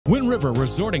Wind River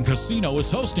Resort and Casino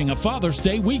is hosting a Father's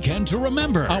Day weekend to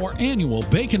remember. Our annual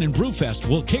Bacon and Brew Fest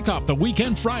will kick off the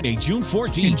weekend Friday, June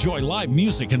 14th. Enjoy live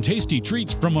music and tasty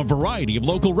treats from a variety of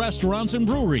local restaurants and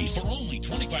breweries for only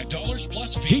 $25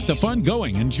 plus fees. Keep the fun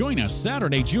going and join us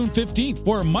Saturday, June 15th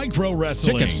for Micro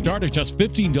Wrestling. Tickets start at just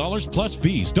 $15 plus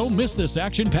fees. Don't miss this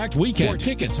action-packed weekend. For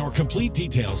tickets or complete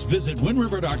details, visit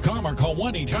windriver.com or call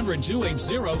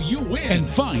 1-800-280-YOU-WIN and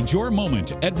find your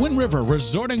moment at Wind River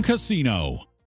Resort and Casino.